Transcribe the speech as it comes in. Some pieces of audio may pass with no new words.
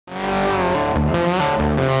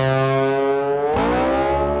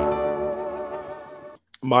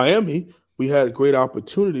Miami, we had a great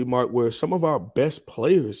opportunity, Mark, where some of our best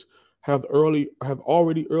players have already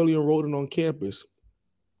early enrolled on campus.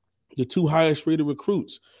 The two highest rated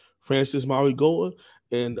recruits, Francis Mauigoa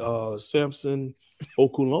and Samson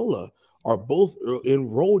Okunlola, are both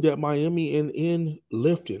enrolled at Miami and in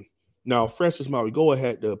Lifton. Now, Francis Mauigoa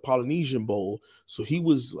had the Polynesian Bowl, so he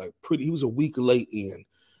was he was a week late in.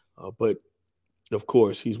 But of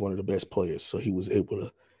course, he's one of the best players, so he was able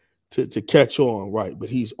to catch on, right? But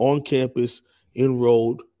he's on campus,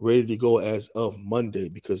 enrolled, ready to go as of Monday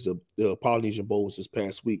because the Polynesian Bowl was this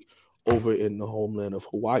past week over in the homeland of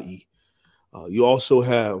Hawaii. You also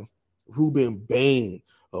have Reuben Bain,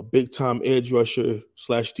 a big-time edge rusher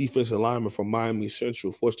 / defensive lineman from Miami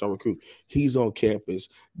Central, four-star recruit. He's on campus.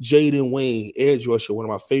 Jaden Wayne, edge rusher, one of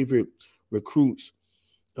my favorite recruits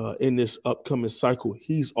in this upcoming cycle.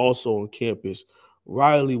 He's also on campus.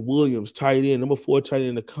 Riley Williams, tight end, number 4 tight end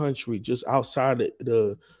in the country, just outside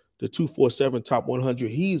the 247 top 100.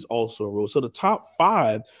 He's also enrolled. So the top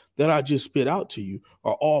 5 that I just spit out to you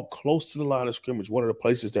are all close to the line of scrimmage, one of the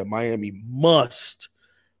places that Miami must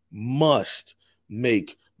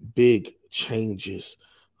make big changes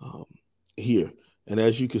here. And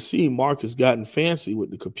as you can see, Mark has gotten fancy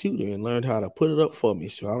with the computer and learned how to put it up for me,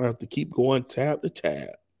 so I don't have to keep going tab to tab.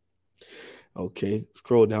 Okay,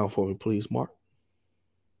 scroll down for me, please, Mark.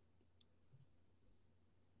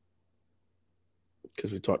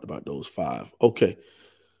 Because we talked about those 5. Okay.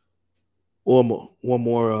 One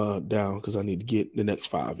more down because I need to get the next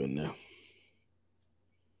 5 in there.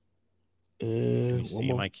 And can you see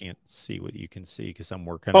him? I can't see what you can see because I'm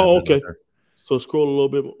working. Oh, okay. Another. So scroll a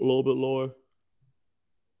little bit lower.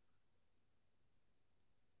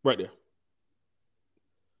 Right there.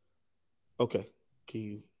 Okay. Can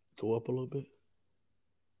you go up a little bit?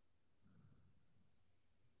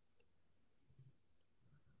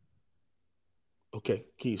 Okay.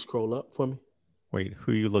 Can you scroll up for me? Wait,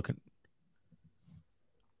 who are you looking?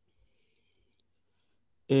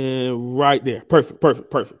 And right there.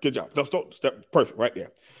 Perfect. Good job. Don't step. Perfect. Right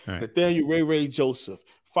there. Right. Nathaniel Ray Joseph,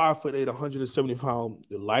 5'8", 170 pounds,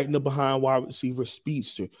 the light in the behind wide receiver,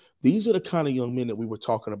 speedster. These are the kind of young men that we were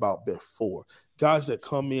talking about before. Guys that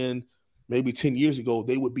come in maybe 10 years ago,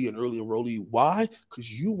 they would be an early enrollee. Why? Because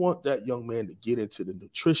you want that young man to get into the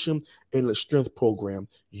nutrition and the strength program.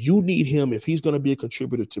 You need him, if he's going to be a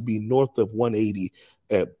contributor, to be north of 180,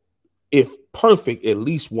 if perfect, at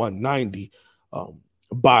least 190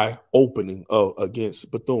 by opening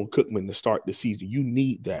against Bethune-Cookman to start the season. You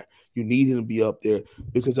need that. You need him to be up there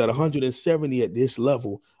because at 170 at this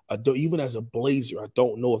level, even as a Blazer, I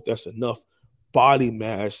don't know if that's enough body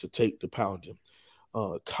mass to take the pounding.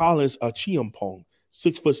 Collins Achiampong,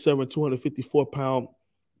 6'7", 254-pound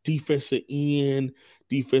defensive end,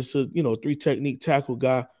 defensive, 3 technique tackle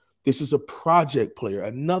guy. This is a project player.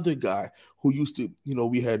 Another guy who used to,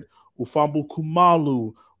 we had Ufambu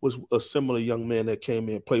Kumalu, was a similar young man that came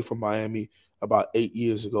in, played for Miami about 8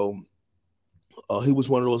 years ago. He was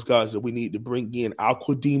one of those guys that we need to bring in.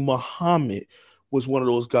 Al-Qadim Muhammad was one of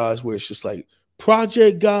those guys where it's just like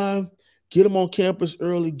project guy, get him on campus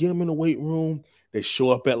early, get him in the weight room. They show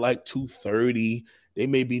up at like 230. They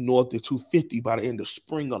may be north of 250 by the end of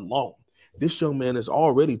spring alone. This young man is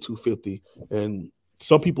already 250, and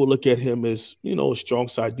some people look at him as, a strong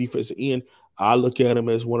side defensive end. I look at him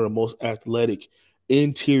as one of the most athletic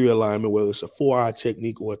interior lineman, whether it's a 4-eye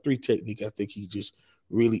technique or a 3 technique. I think he just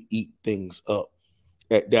really eat things up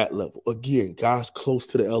at that level. Again, guys close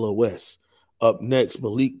to the LOS. Up next,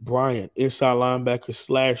 Malik Bryant, inside linebacker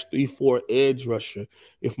 / 3-4 edge rusher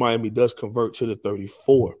if Miami does convert to the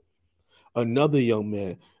 34. Another young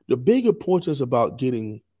man. The big importance about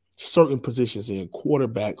getting certain positions in: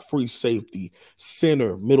 quarterback, free safety,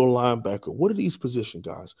 center, middle linebacker. What are these positions,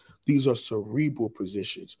 guys? These are cerebral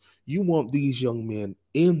positions. You want these young men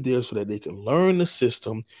in there so that they can learn the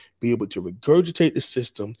system, be able to regurgitate the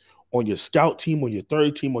system on your scout team, on your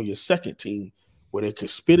third team, on your second team, where they can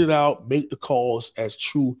spit it out, make the calls as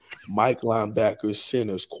true Mike linebackers,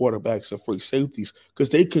 centers, quarterbacks, and free safeties,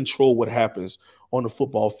 because they control what happens on the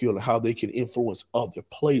football field and how they can influence other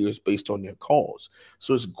players based on their calls.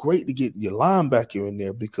 So it's great to get your linebacker in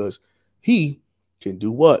there because he can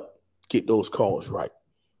do what? Get those calls right.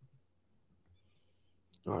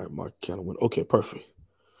 All right, Mark Cannon. Okay, perfect.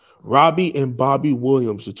 Robbie and Bobby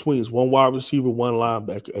Williams, the twins, 1 wide receiver, 1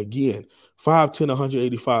 linebacker. Again, 5'10",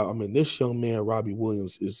 185. I mean, this young man, Robbie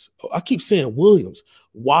Williams, I keep saying Williams,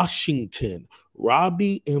 Washington.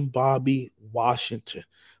 Robbie and Bobby Washington.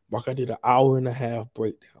 Mark, I did an 1.5-hour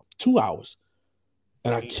breakdown, 2 hours.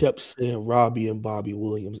 And I kept saying Robbie and Bobby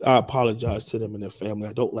Williams. I apologize to them and their family.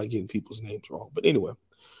 I don't like getting people's names wrong. But anyway,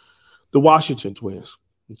 the Washington twins.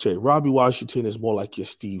 Okay, Robbie Washington is more like your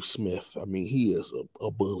Steve Smith. I mean, he is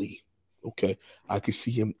a bully. Okay, I could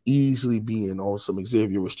see him easily being on some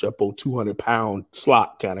Xavier Restrepo 200-pound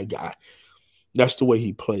slot kind of guy. That's the way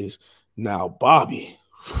he plays. Now, Bobby,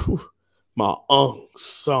 whew, my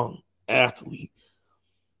unsung athlete,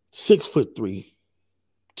 6'3",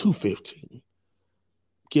 215.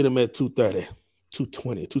 Get him at 230,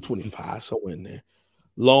 220, 225, somewhere in there.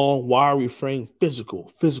 Long, wiry frame,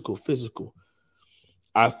 physical.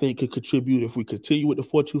 I think could contribute if we continue with the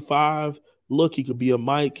 4-2-5. Look, he could be a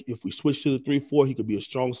Mike. If we switch to the 3-4, he could be a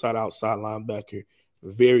strong side outside linebacker.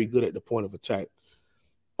 Very good at the point of attack.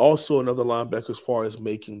 Also, another linebacker as far as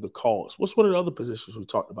making the calls. What's one of the other positions we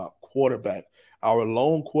talked about? Quarterback. Our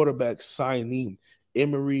lone quarterback signee,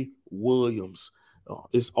 Emory Williams,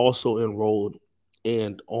 is also enrolled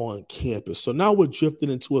and on campus. So now we're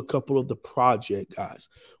drifting into a couple of the project guys.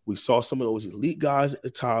 We saw some of those elite guys at the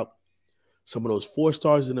top, some of those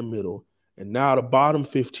 4-stars in the middle, and now the bottom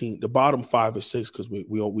 15, the bottom 5 or 6, because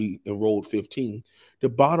we enrolled 15. The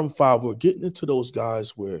bottom 5, we're getting into those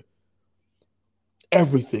guys where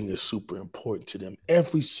everything is super important to them.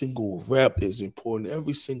 Every single rep is important.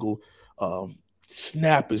 Every single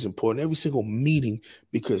snap is important. Every single meeting,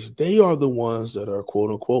 because they are the ones that are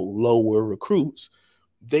quote unquote lower recruits.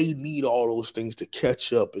 They need all those things to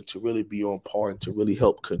catch up and to really be on par and to really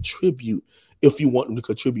help contribute if you want them to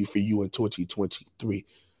contribute for you in 2023.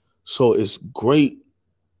 So it's great.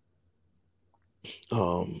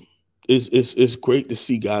 It's great to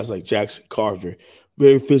see guys like Jackson Carver,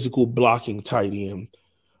 very physical blocking tight end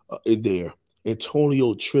in there.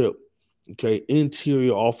 Antonio Tripp, okay,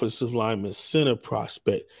 interior offensive lineman, center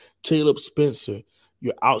prospect. Caleb Spencer,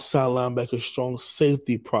 your outside linebacker, strong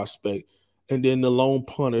safety prospect. And then the lone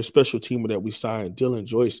punter, special teamer that we signed, Dylan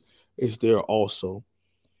Joyce, is there also.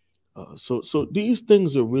 So these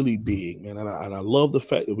things are really big, man. And I love the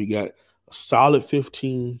fact that we got a solid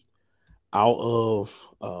 15 out of,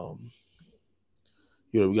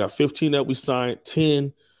 we got 15 that we signed,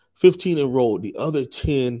 15 enrolled. The other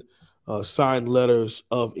 10 signed letters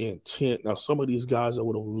of intent. Now, some of these guys I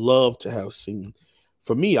would have loved to have seen.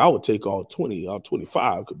 For me, I would take all 20. All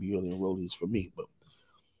 25 could be early enrollees for me. But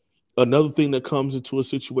another thing that comes into a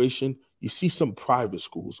situation, you see some private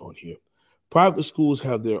schools on here. Private schools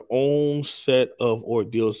have their own set of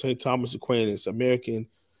ordeals. St. Thomas Aquinas, American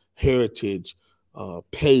Heritage,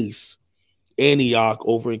 Pace, Antioch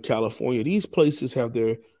over in California. These places have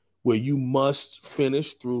their where you must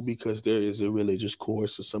finish through because there is a religious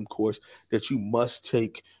course or some course that you must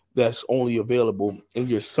take that's only available in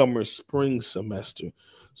your spring semester.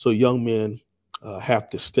 So young men have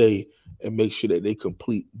to stay and make sure that they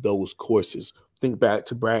complete those courses. Think back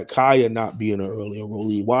to Brad Kaya not being an early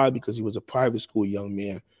enrollee. Why? Because he was a private school young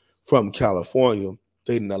man from California.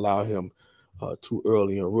 They didn't allow him to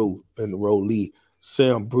early enrollee.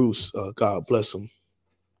 Sam Bruce, God bless him,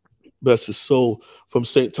 bless his soul, from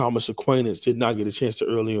St. Thomas Aquinas, did not get a chance to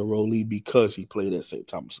early enrollee because he played at St.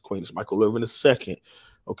 Thomas Aquinas. Michael Irvin II.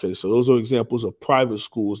 Okay, so those are examples of private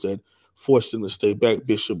schools that forced him to stay back.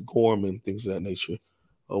 Bishop Gorman, things of that nature,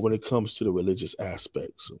 when it comes to the religious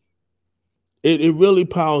aspects. So it really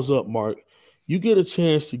piles up, Mark. You get a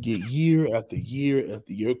chance to get year after year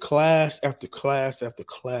after year, class after class after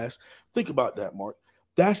class. Think about that, Mark.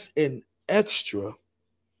 That's an extra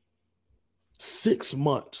 6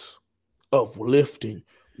 months of lifting,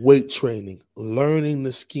 weight training, learning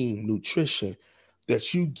the scheme, nutrition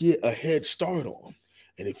that you get a head start on.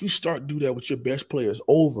 And if you start do that with your best players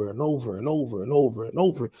over and over and over and over and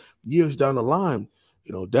over years down the line,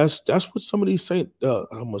 that's what some of these St.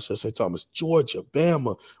 Thomas, Georgia,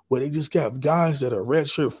 Bama, where they just got guys that are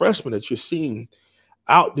redshirt freshmen that you're seeing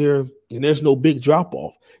out there, and there's no big drop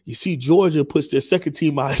off. You see, Georgia puts their second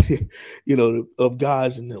team out here, of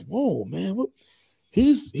guys, and then, whoa, man,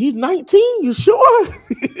 he's 19. You sure?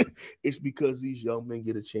 It's because these young men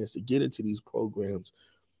get a chance to get into these programs.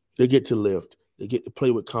 They get to lift. They get to play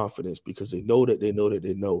with confidence because they know that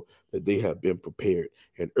they have been prepared.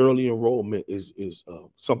 And early enrollment is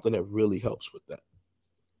something that really helps with that.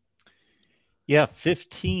 Yeah,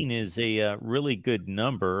 15 is a really good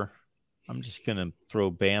number. I'm just going to throw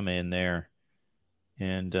Bama in there.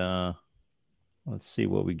 And let's see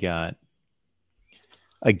what we got.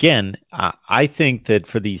 Again, I think that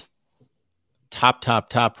for these top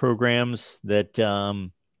programs that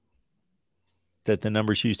that the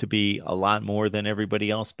numbers used to be a lot more than everybody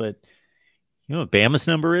else. But you know what Bama's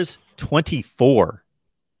number is? 24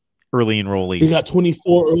 early enrollees. They got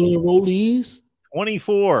 24 early enrollees?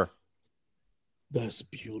 24. That's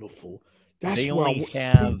beautiful. They only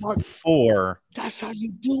have 4. That's how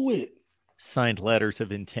you do it. Signed letters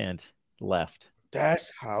of intent left.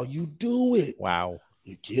 That's how you do it. Wow.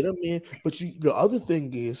 You get them in, but the other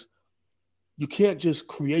thing is you can't just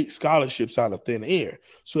create scholarships out of thin air.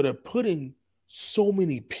 So they're putting so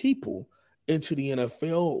many people into the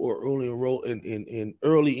NFL or early enroll in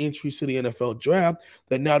early entries to the NFL draft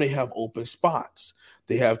that now they have open spots.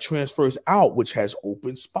 They have transfers out, which has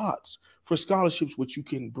open spots for scholarships, which you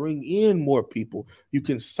can bring in more people. You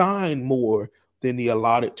can sign more than the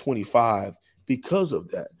allotted 25 because of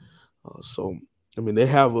that. So I mean, they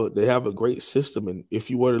have a great system, and if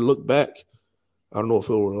you were to look back, I don't know if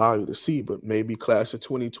it will allow you to see, but maybe class of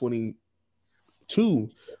 2022,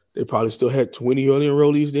 they probably still had 20 early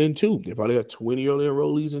enrollees then too. They probably had 20 early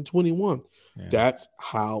enrollees in 21. Yeah. That's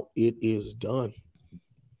how it is done.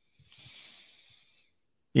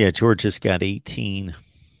 Yeah, Georgia's got 18.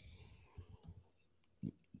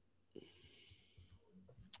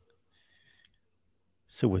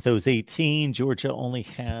 So with those 18, Georgia only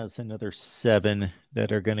has another 7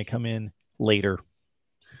 that are going to come in later.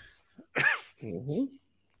 Mm-hmm.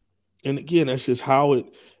 And again, that's just how it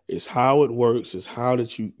works. It's how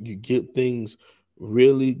that you get things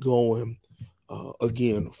really going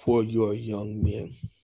again for your young men.